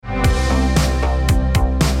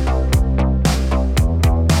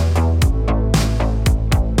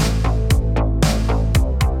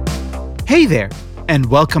Hey there, and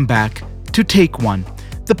welcome back to Take One,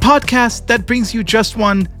 the podcast that brings you just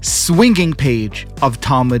one swinging page of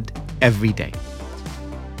Talmud every day.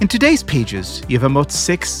 In today's pages, Yevamot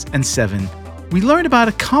 6 and 7, we learn about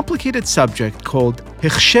a complicated subject called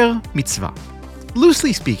Hechsher Mitzvah.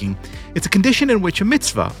 Loosely speaking, it's a condition in which a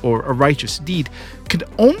mitzvah, or a righteous deed, can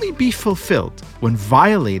only be fulfilled when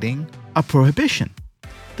violating a prohibition.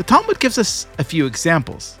 The Talmud gives us a few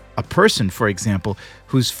examples. A person, for example,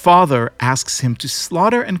 whose father asks him to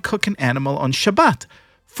slaughter and cook an animal on Shabbat,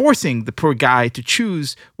 forcing the poor guy to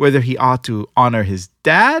choose whether he ought to honor his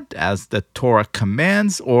dad, as the Torah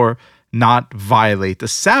commands, or not violate the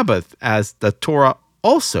Sabbath, as the Torah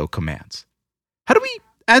also commands. How do we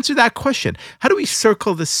answer that question? How do we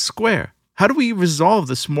circle this square? How do we resolve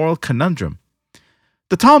this moral conundrum?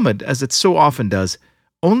 The Talmud, as it so often does,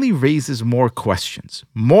 only raises more questions,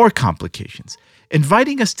 more complications,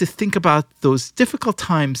 inviting us to think about those difficult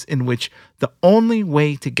times in which the only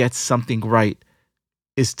way to get something right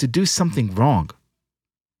is to do something wrong.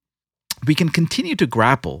 We can continue to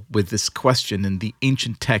grapple with this question in the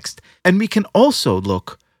ancient text, and we can also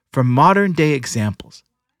look for modern-day examples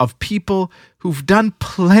of people who've done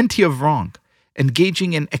plenty of wrong,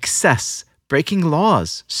 engaging in excess, breaking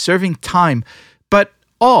laws, serving time, but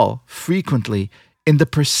all frequently in the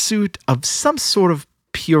pursuit of some sort of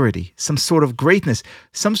purity, some sort of greatness,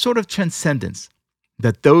 some sort of transcendence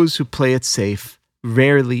that those who play it safe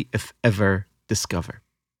rarely, if ever, discover.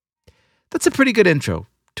 That's a pretty good intro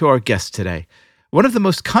to our guest today, one of the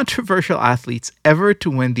most controversial athletes ever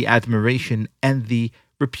to win the admiration and the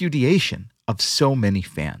repudiation of so many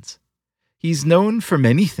fans. He's known for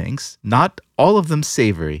many things, not all of them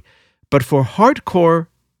savory, but for hardcore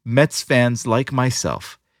Mets fans like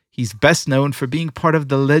myself, he's best known for being part of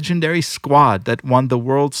the legendary squad that won the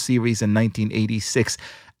World Series in 1986,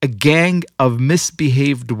 a gang of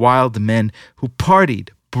misbehaved wild men who partied,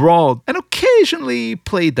 brawled, and occasionally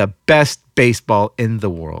played the best baseball in the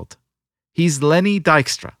world. He's Lenny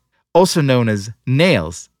Dykstra, also known as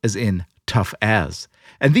Nails, as in tough as.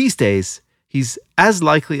 And these days, he's as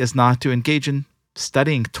likely as not to engage in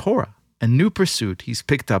studying Torah, a new pursuit he's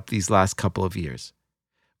picked up these last couple of years.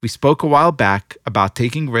 We spoke a while back about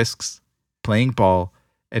taking risks, playing ball,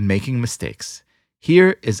 and making mistakes.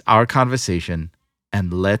 Here is our conversation,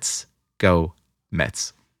 and let's go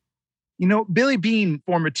Mets. You know, Billy Beane,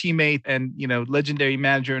 former teammate and, legendary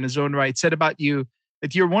manager in his own right, said about you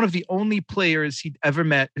that you're one of the only players he'd ever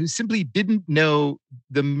met who simply didn't know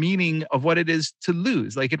the meaning of what it is to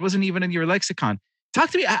lose. Like, it wasn't even in your lexicon. Talk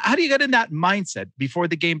to me, how do you get in that mindset before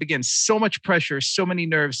the game begins? So much pressure, so many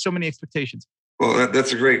nerves, so many expectations. Well,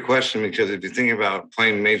 that's a great question, because if you think about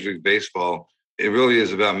playing Major League Baseball, it really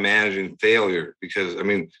is about managing failure. Because,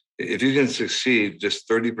 if you can succeed just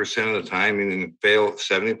 30% of the time, meaning fail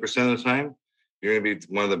 70% of the time, you're going to be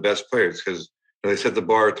one of the best players, because they set the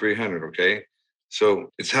bar at 300, okay?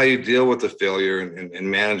 So it's how you deal with the failure and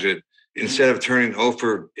manage it. Instead of turning 0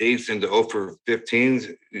 for 8s into 0 for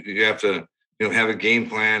 15s, you have to have a game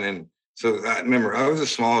plan. And so remember, I was the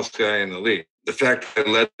smallest guy in the league. The fact that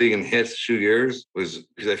I led the league in hits 2 years was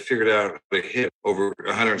because I figured out how to hit over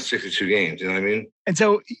 162 games. You know what I mean? And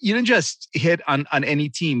so you didn't just hit on any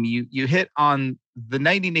team. You hit on the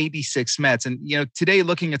 1986 Mets. And, today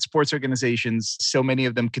looking at sports organizations, so many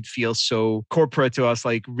of them could feel so corporate to us,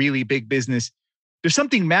 like really big business. There's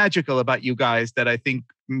something magical about you guys that I think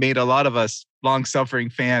made a lot of us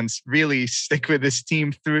long-suffering fans really stick with this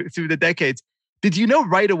team through the decades. Did you know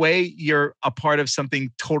right away you're a part of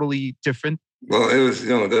something totally different? Well, it was,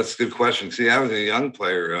 that's a good question. See, I was a young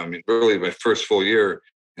player, really my first full year.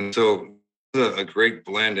 And so it was a great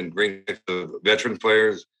blend and great mix of veteran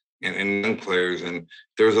players and young players. And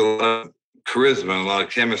there was a lot of charisma and a lot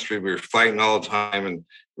of chemistry. We were fighting all the time. And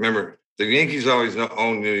remember, the Yankees always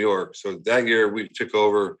owned New York. So that year we took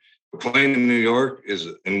over. Playing in New York was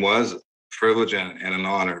a privilege and an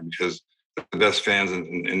honor, because the best fans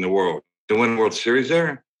in the world. To win World Series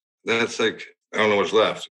there, that's like, I don't know what's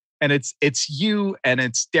left. And it's you, and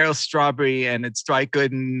it's Darryl Strawberry, and it's Dwight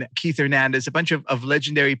Gooden, Keith Hernandez, a bunch of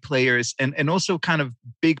legendary players, and also kind of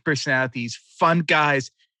big personalities, fun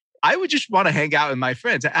guys. I would just want to hang out with my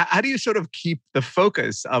friends. How do you sort of keep the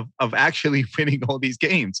focus of actually winning all these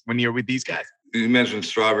games when you're with these guys? You mentioned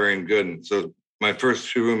Strawberry and Gooden. So my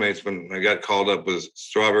first two roommates when I got called up was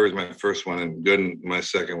Strawberry was my first one and Gooden my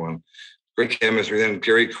second one. Great chemistry. Then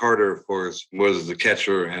Gary Carter, of course, was the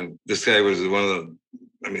catcher. And this guy was one of the,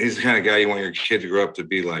 he's the kind of guy you want your kid to grow up to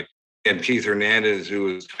be like. And Keith Hernandez, who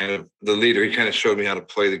was kind of the leader, he kind of showed me how to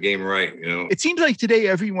play the game right, It seems like today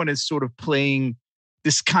everyone is sort of playing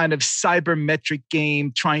this kind of cybermetric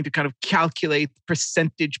game, trying to kind of calculate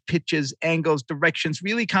percentage, pitches, angles, directions,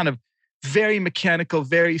 really kind of very mechanical,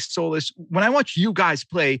 very soulless. When I watch you guys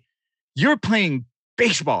play, you're playing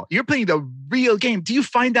baseball. You're playing the real game. Do you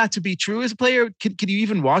find that to be true as a player? Can you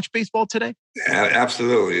even watch baseball today? Yeah,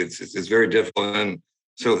 absolutely. It's very difficult. And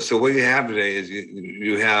so what you have today is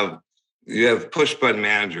you have push button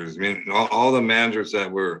managers. I mean, all the managers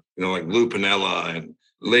that were, like Lou Piniella and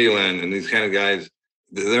Leyland and these kind of guys,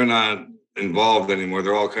 they're not involved anymore.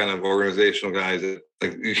 They're all kind of organizational guys that,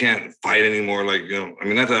 like, you can't fight anymore. Like, I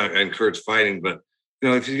mean, not that I encourage fighting, but,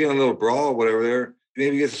 if you get in a little brawl or whatever there,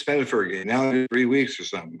 maybe you get suspended for a game. Now 3 weeks or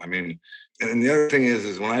something. I mean, and the other thing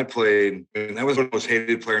is when I played, and I was the most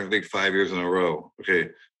hated player in the league 5 years in a row. Okay.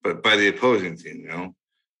 But by the opposing team,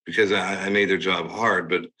 because I made their job hard.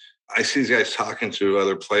 But I see these guys talking to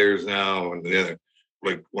other players now, and the other,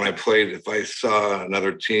 like when I played, if I saw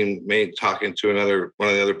another teammate talking to one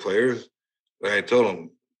of the other players, like I told them,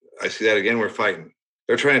 I see that again, we're fighting.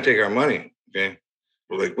 They're trying to take our money. Okay.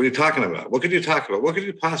 We're like, what are you talking about? What could you talk about? What could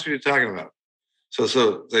you possibly be talking about?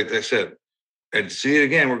 So like I said, I'd see it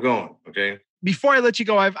again, we're going. Okay. Before I let you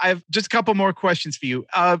go, I've just a couple more questions for you.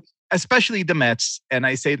 Especially the Mets. And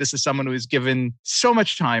I say this as someone who has given so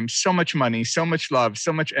much time, so much money, so much love,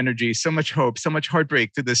 so much energy, so much hope, so much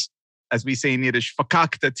heartbreak to this, as we say in Yiddish,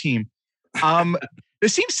 verkackte team. There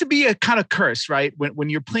seems to be a kind of curse, right? When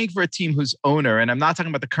you're playing for a team whose owner, and I'm not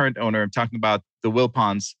talking about the current owner, I'm talking about the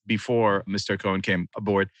Wilpons before Mr. Cohen came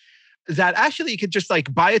aboard, that actually you could just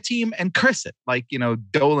like buy a team and curse it, like,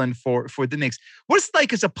 Dolan for the Knicks. What's it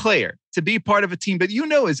like as a player to be part of a team that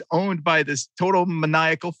is owned by this total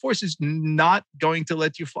maniacal force is not going to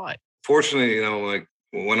let you fly? Fortunately, like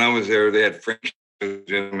when I was there, they had Frank as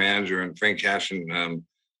general manager, and Frank Cashin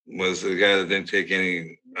was the guy that didn't take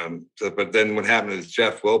any. But then what happened is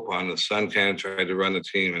Jeff Wilpon, the son, kind of tried to run the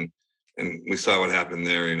team, and we saw what happened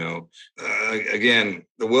there. Again,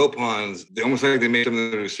 the Wilpons, they almost like they made some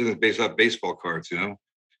of their decisions based off baseball cards.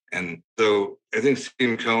 And so I think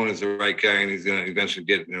Stephen Cohen is the right guy, and he's going to eventually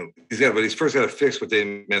get. But he's first got to fix what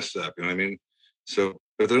they messed up. You know what I mean? So,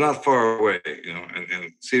 but they're not far away.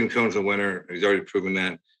 And Stephen Cohen's a winner. He's already proven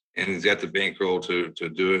that, and he's got the bankroll to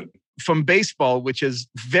do it. From baseball, which is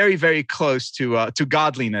very, very close to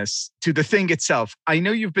godliness, to the thing itself. I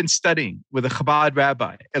know you've been studying with a Chabad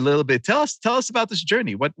rabbi a little bit. Tell us about this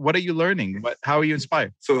journey. What are you learning? How are you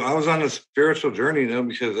inspired? So I was on a spiritual journey,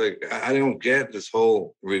 because I don't get this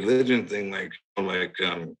whole religion thing.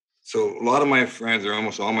 So a lot of my friends, or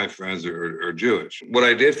almost all my friends, are Jewish. What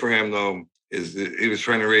I did for him though is that he was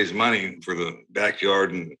trying to raise money for the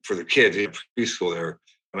backyard and for the kids. He had preschool there,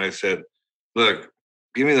 and I said, look,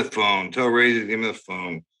 give me the phone. Tell Ray to give me the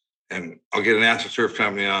phone, and I'll get an AstroTurf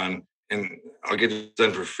company on, and I'll get it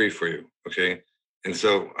done for free for you, okay? And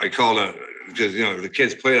so I called because the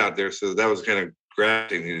kids played out there, so that was kind of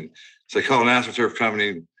grafting. So I called an AstroTurf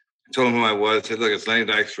company, told them who I was, said, look, it's Lenny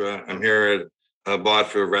Dykstra. I'm here at Bought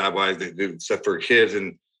for Rabbis. They do stuff for kids,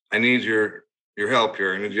 and I need your help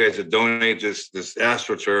here. I need you guys to donate this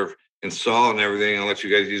AstroTurf, install it and everything. I'll let you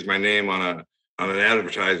guys use my name on an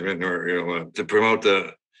advertisement, or to promote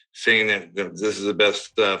saying that this is the best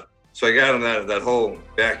stuff. So I got them that whole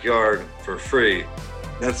backyard for free.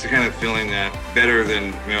 That's the kind of feeling that better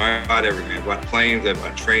than I bought everything. I bought planes, I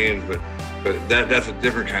bought trains, but that's a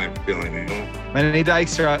different kind of feeling. Lenny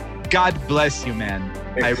Dykstra, God bless you, man.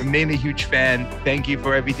 I remain a huge fan. Thank you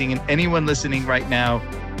for everything, and anyone listening right now,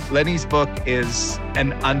 Lenny's book is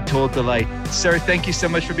an untold delight. Sir, thank you so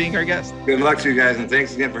much for being our guest. Good luck to you guys, and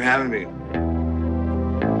thanks again for having me.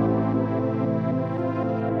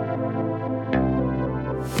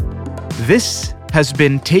 This has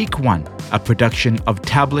been Take One, a production of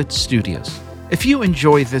Tablet Studios. If you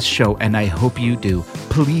enjoy this show, and I hope you do,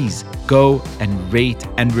 please go and rate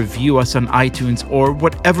and review us on iTunes or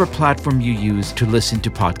whatever platform you use to listen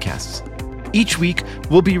to podcasts. Each week,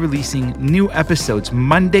 we'll be releasing new episodes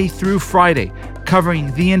Monday through Friday,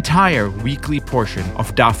 covering the entire weekly portion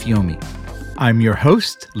of Daf Yomi. I'm your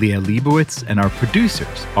host, Leah Leibowitz, and our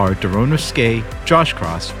producers are Daron Oskay, Josh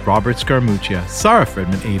Cross, Robert Scaramuccia, Sarah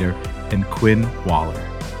Fredman-Ader, and Quinn Waller.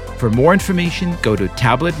 For more information, go to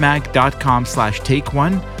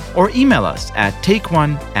tabletmag.com/takeone or email us at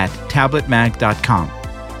takeone@tabletmag.com.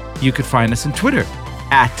 You could find us on Twitter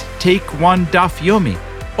 @TakeOneDafYomi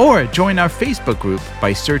or join our Facebook group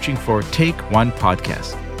by searching for Take One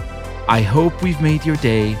Podcast. I hope we've made your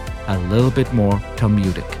day a little bit more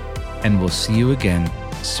Talmudic, and we'll see you again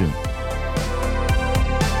soon.